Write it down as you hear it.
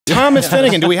Thomas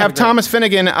Finnegan. Do we have Thomas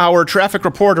Finnegan, our traffic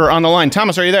reporter, on the line?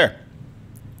 Thomas, are you there?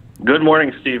 Good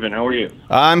morning, Stephen. How are you?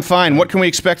 I'm fine. What can we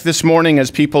expect this morning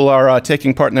as people are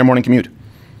taking part in their morning commute?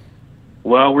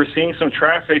 Well, we're seeing some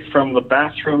traffic from the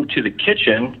bathroom to the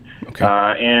kitchen, Okay.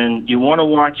 And you want to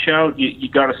watch out. You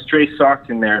got a stray sock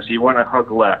in there, so you want to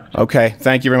hug left. Okay,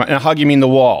 thank you very much. And hug, you mean the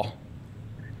wall?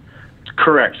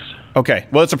 Correct. Okay.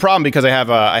 Well, it's a problem because I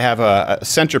have a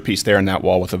centerpiece there in that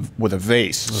wall with a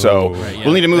vase. So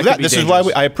we'll need to move that. This is why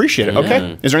I appreciate it.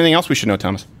 Okay. Is there anything else we should know,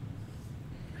 Thomas?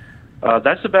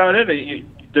 That's about it.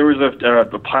 There was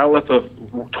a pileup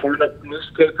of torn up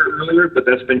newspaper earlier, but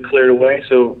that's been cleared away.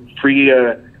 So free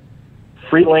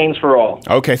lanes for all.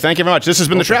 Okay. Thank you very much. This has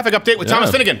been the traffic update with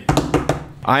Thomas Finnegan.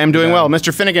 I am doing well,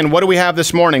 Mr. Finnegan. What do we have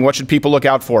this morning? What should people look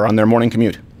out for on their morning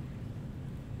commute?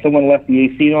 Someone left the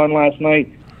AC on last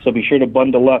night, so be sure to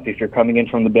bundle up if you're coming in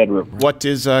from the bedroom. What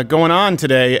is going on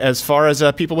today as far as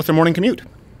people with their morning commute?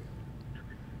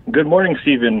 Good morning,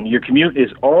 Stephen. Your commute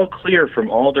is all clear from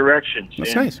all directions.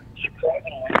 That's nice.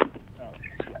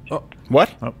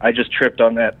 What? I just tripped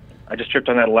on that. I just tripped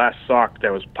on that last sock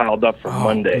that was piled up from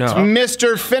Monday. No.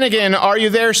 Mr. Finnegan, are you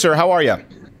there, sir? How are you?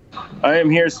 I am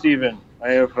here, Stephen.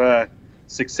 I have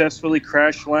successfully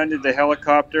crash landed the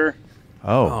helicopter.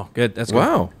 Oh, good. That's good.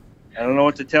 Wow. I don't know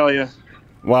what to tell you.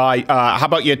 Well, how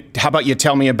about you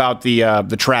tell me about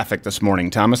the traffic this morning,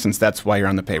 Thomas, since that's why you're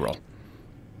on the payroll.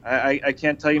 I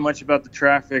can't tell you much about the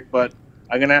traffic, but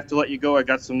I'm gonna have to let you go. I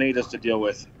got some natives to deal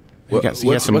with. What's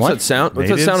that sound? What's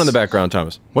that sound in the background,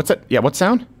 Thomas? What's that? Yeah, what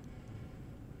sound?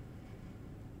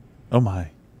 Oh my!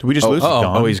 Did we just lose?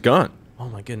 Oh, he's gone. Oh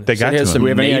my goodness! They got some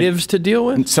natives to deal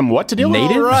with. Some what to deal with?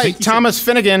 Natives? All right, Thomas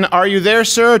Finnegan, are you there,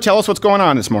 sir? Tell us what's going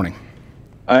on this morning.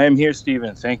 I am here,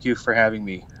 Stephen. Thank you for having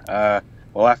me.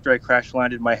 Well, after I crash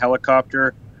landed my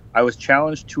helicopter, I was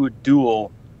challenged to a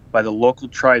duel by the local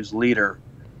tribe's leader,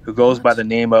 who goes by the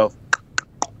name of.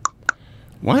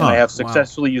 What? I have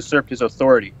successfully usurped his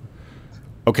authority.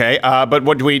 Okay, but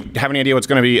do we have any idea what's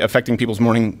going to be affecting people's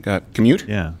morning commute?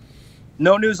 Yeah.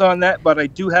 No news on that, but I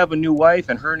do have a new wife,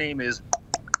 and her name is.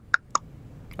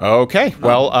 Okay,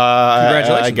 well,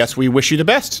 congratulations. I guess we wish you the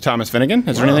best, Thomas Finnegan.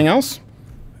 Is there anything else?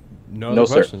 No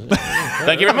sir.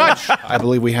 Thank you very much. I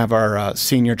believe we have our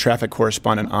senior traffic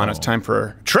correspondent on. It's time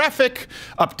for traffic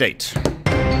update.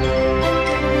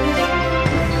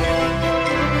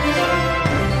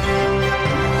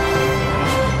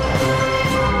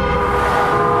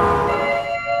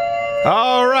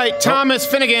 All right, Thomas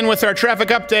Finnegan with our traffic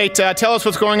update. Tell us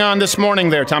what's going on this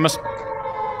morning there, Thomas.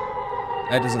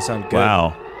 That doesn't sound good.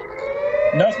 Wow.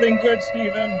 Nothing good,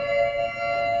 Stephen.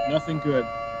 Nothing good.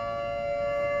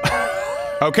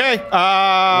 Okay.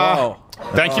 Whoa.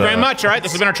 Thank you very much. All right,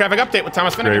 this has been our traffic update with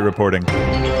Thomas Finnegan. Great reporting.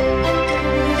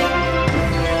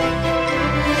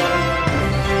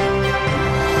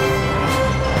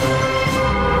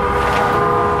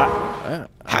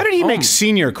 How did he make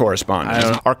senior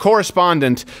correspondent? Our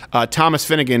correspondent, Thomas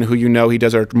Finnegan, who you know, he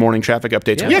does our morning traffic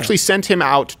updates. Yeah. We actually sent him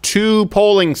out to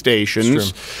polling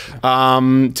stations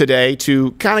today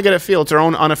to kind of get a feel. It's our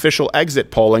own unofficial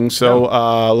exit polling. So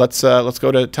let's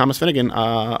go to Thomas Finnegan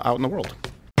out in the world.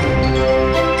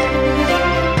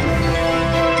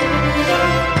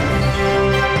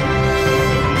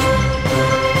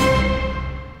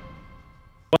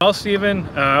 Well, Stephen,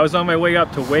 I was on my way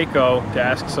up to Waco to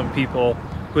ask some people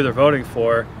who they're voting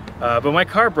for, but my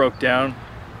car broke down.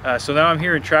 So now I'm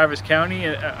here in Travis County,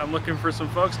 and I'm looking for some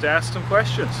folks to ask some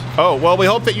questions. Oh, well, we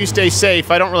hope that you stay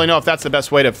safe. I don't really know if that's the best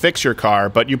way to fix your car,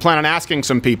 but you plan on asking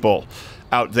some people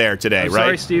out there today, right?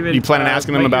 Sorry, Stephen. You plan on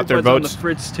asking them about their votes? On the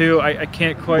fritz too. I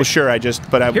can't quite. Well, sure.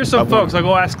 Here's some folks. I'll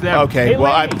go ask them. Okay. Hey,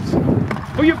 well, ladies,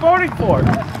 who you voting for?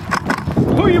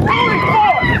 Who you voting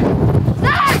for?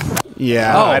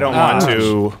 Yeah, I don't want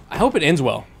to. I hope it ends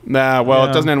well. Nah, well,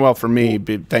 it doesn't end well for me.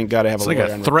 But thank God I have It's a like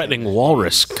lawyer. a threatening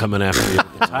walrus coming after you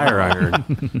with a tire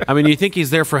iron. I mean, you think he's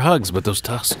there for hugs, but those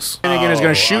tusks. Finnegan is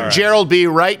going to shoot Gerald B.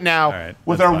 right now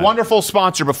with our wonderful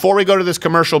sponsor. Before we go to this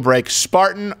commercial break,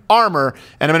 Spartan Armor,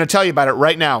 and I'm going to tell you about it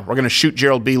right now. We're going to shoot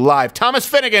Gerald B. live. Thomas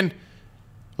Finnegan,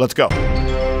 let's go.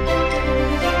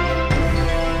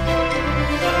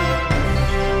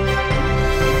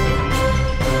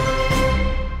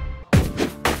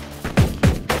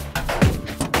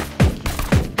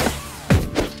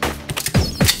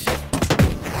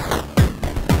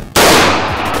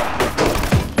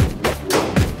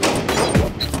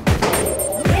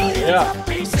 Yeah,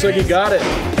 looks like you got it.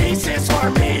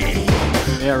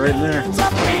 Yeah, right in there.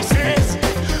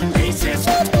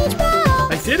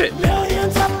 I did it.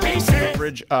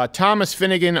 Bridge, Thomas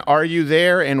Finnegan, are you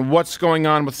there? And what's going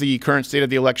on with the current state of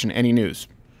the election? Any news?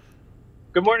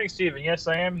 Good morning, Stephen. Yes,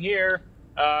 I am here.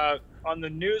 On the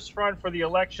news front for the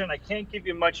election, I can't give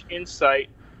you much insight.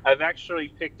 I've actually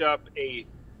picked up a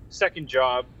second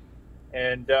job,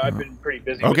 and I've been pretty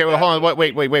busy. Okay, with well, that. hold on.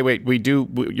 Wait.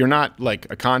 You're not like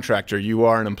a contractor. You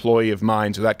are an employee of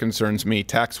mine, so that concerns me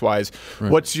tax-wise.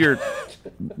 Right. What's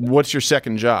your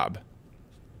second job?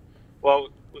 Well,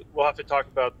 we'll have to talk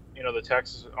about the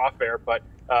taxes off air, but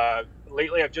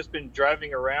lately I've just been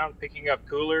driving around picking up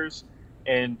coolers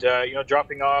and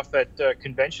dropping off at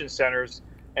convention centers,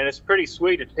 and it's pretty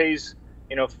sweet. It pays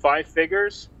 5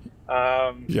 figures.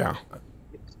 Yeah.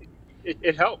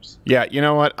 It helps. Yeah, you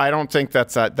know what? I don't think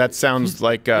that sounds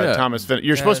like Thomas Finnegan.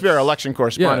 You're supposed to be our election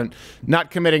correspondent,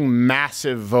 not committing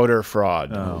massive voter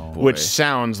fraud, which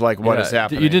sounds like what is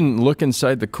happening. You didn't look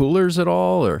inside the coolers at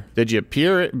all, or did you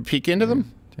peek into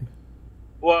them?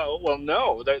 Well,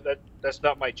 no. That's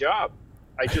not my job.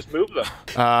 I just moved them.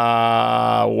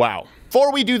 Wow.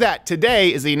 Before we do that,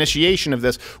 today is the initiation of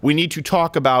this. We need to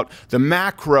talk about the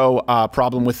macro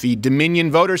problem with the Dominion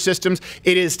voter systems.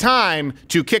 It is time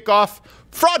to kick off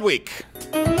Fraud Week.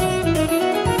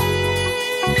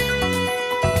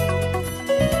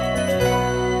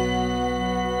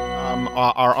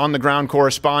 Our on-the-ground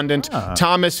correspondent,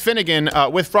 Thomas Finnegan,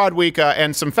 with Fraud Week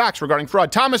and some facts regarding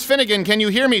fraud. Thomas Finnegan, can you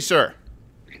hear me, sir?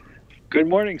 Good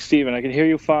morning, Stephen. I can hear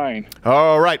you fine.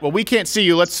 All right. Well, we can't see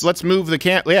you. Let's move the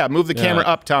camera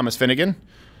up, Thomas Finnegan.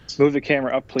 Move the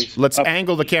camera up, please. Let's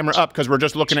angle the camera up because we're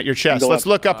just looking at your chest. Let's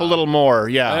look up a little more.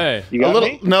 Yeah. Hey. You got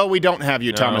me? No, we don't have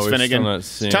you, Thomas Finnegan.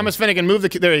 Thomas Finnegan, move the.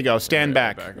 There you go. Stand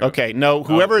back. Okay. No,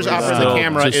 whoever is operating the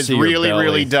camera is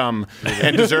really dumb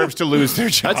and deserves to lose their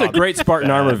job. That's a great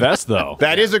Spartan armor vest, though.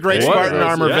 That is a great Spartan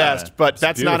armor vest, but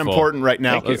that's not important right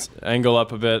now. Let's angle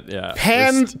up a bit. Yeah.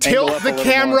 Tilt the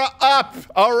camera up.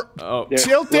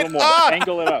 Tilt it up.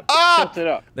 Angle it up. Tilt it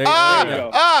up. There you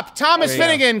go. Up. Thomas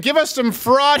Finnegan, give us some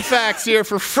fraud facts here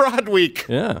for Fraud Week.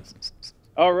 Yeah.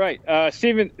 All right.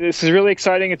 Stephen, this is really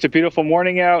exciting. It's a beautiful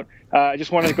morning out. I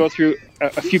just wanted to go through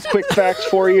a few quick facts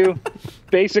for you.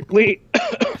 Basically,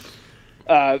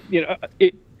 a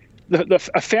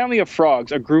family of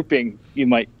frogs, a grouping, you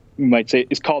might say,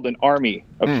 is called an army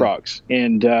of frogs.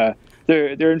 And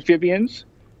they're amphibians,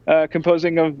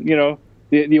 composing of,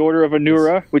 the order of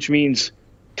Anura, which means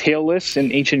tailless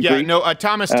in ancient Greek.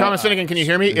 Thomas Finnegan, can you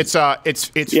hear me?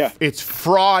 It's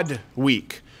Fraud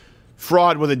Week.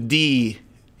 Fraud with a D,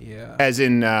 as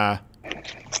in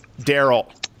Daryl.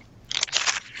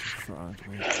 Fraud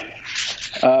Week.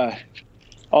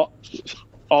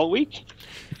 All week?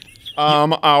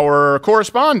 Our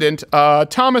correspondent,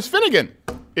 Thomas Finnegan,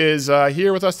 is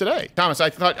here with us today. Thomas, I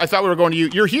thought we were going to you.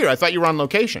 You're here. I thought you were on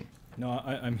location. No,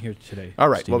 I'm here today. All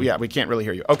right. Steve. Well, yeah, we can't really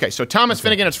hear you. Okay, so Thomas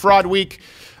Finnegan, it's Fraud Week.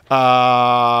 You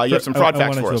have some fraud facts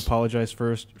for us. I wanted to apologize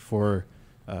first for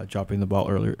dropping the ball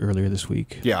earlier this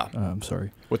week. Yeah. I'm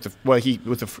sorry. With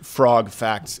the frog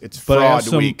facts, it's Fraud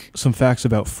Week. Some facts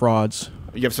about frauds.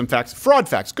 You have some facts. Fraud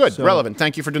facts. Good. Relevant.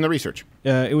 Thank you for doing the research.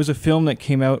 It was a film that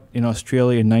came out in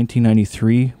Australia in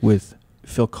 1993 with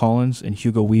Phil Collins and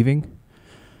Hugo Weaving.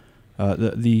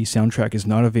 The soundtrack is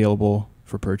not available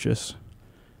for purchase.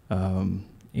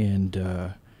 And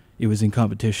it was in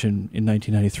competition in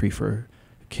 1993 for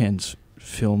Cannes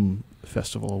Film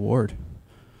Festival Award.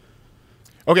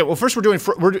 Okay, well, first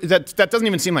that doesn't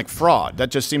even seem like fraud.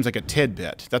 That just seems like a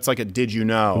tidbit. That's like a did you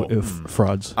know?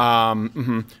 Frauds.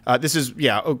 This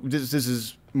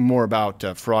is more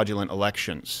about fraudulent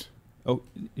elections. Oh,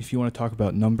 if you want to talk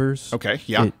about numbers. Okay,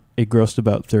 yeah. It grossed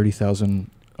about 30,000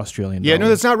 Australian dollars. Yeah, no,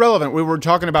 that's not relevant. We were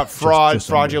talking about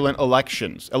fraudulent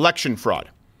elections, election fraud.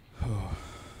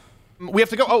 We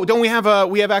have to go. Oh, don't we have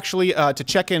we have actually to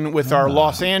check in with our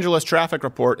Los Angeles traffic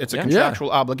report. It's a contractual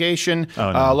obligation.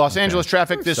 Los Angeles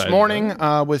traffic this morning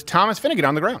with Thomas Finnegan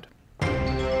on the ground.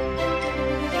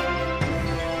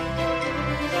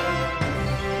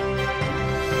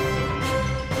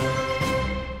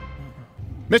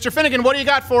 Mr. Finnegan, what do you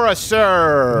got for us,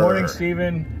 sir? Good morning,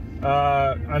 Stephen.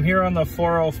 I'm here on the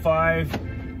 405,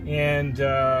 and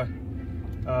I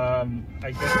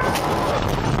guess.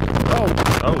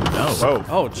 Oh no! Whoa.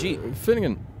 Oh gee,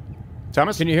 Finnegan.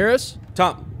 Thomas, can you hear us?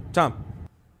 Tom.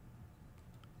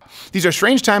 These are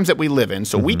strange times that we live in,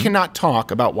 so we cannot talk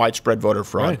about widespread voter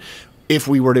fraud if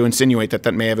we were to insinuate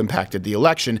that may have impacted the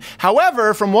election.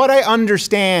 However, from what I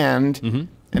understand,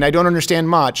 and I don't understand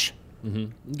much,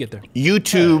 get there.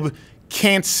 YouTube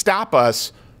can't stop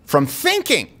us from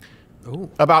thinking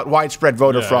about widespread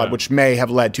voter fraud, which may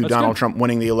have led to Donald Trump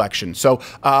winning the election. So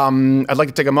I'd like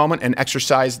to take a moment and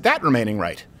exercise that remaining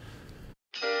right.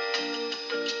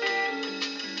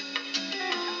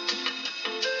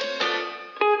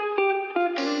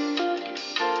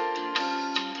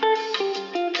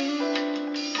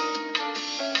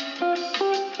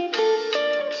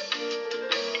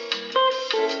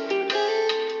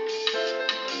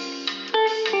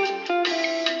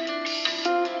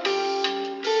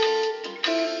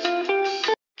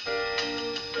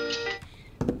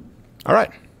 All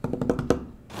right.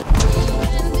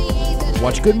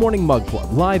 Watch Good Morning Mug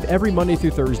Club live every Monday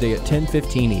through Thursday at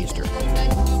 10:15 Eastern.